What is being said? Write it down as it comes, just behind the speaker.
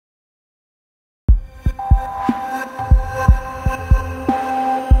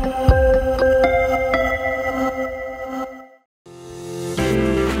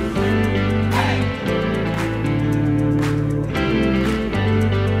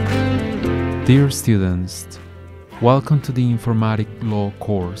Dear students, welcome to the Informatic Law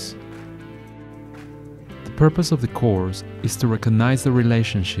Course. The purpose of the course is to recognize the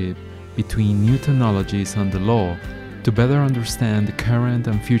relationship between new technologies and the law to better understand the current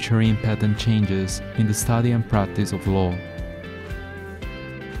and future impact and changes in the study and practice of law.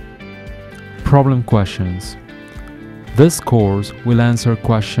 Problem questions. This course will answer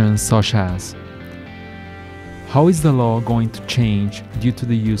questions such as: how is the law going to change due to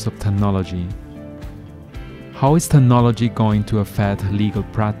the use of technology? How is technology going to affect legal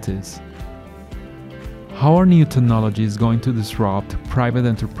practice? How are new technologies going to disrupt private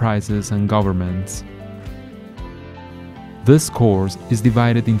enterprises and governments? This course is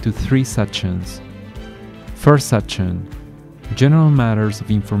divided into 3 sections. First section: General Matters of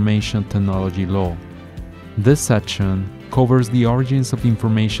Information Technology Law. This section covers the origins of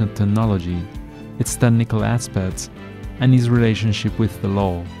information technology, its technical aspects, and its relationship with the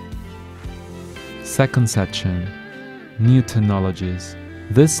law. Second section: New Technologies.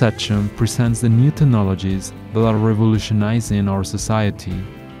 This section presents the new technologies that are revolutionizing our society.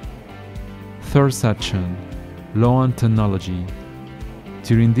 Third section: Law and Technology.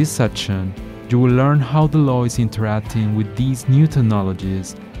 During this section, you will learn how the law is interacting with these new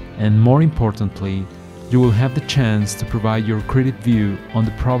technologies, and more importantly, you will have the chance to provide your critic view on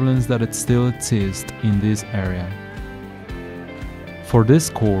the problems that still exist in this area. For this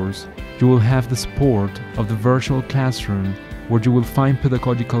course, you will have the support of the virtual classroom, where you will find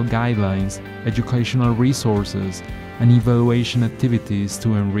pedagogical guidelines, educational resources, and evaluation activities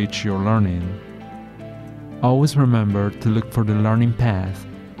to enrich your learning. Always remember to look for the learning path,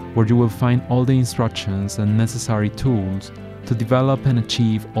 where you will find all the instructions and necessary tools to develop and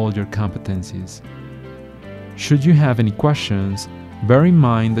achieve all your competencies. Should you have any questions, bear in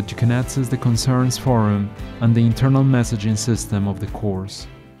mind that you can access the Concerns Forum and the internal messaging system of the course.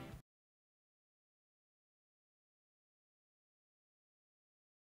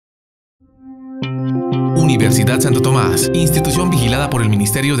 Universidad Santo Tomás, institución vigilada por el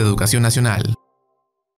Ministerio de Educación Nacional.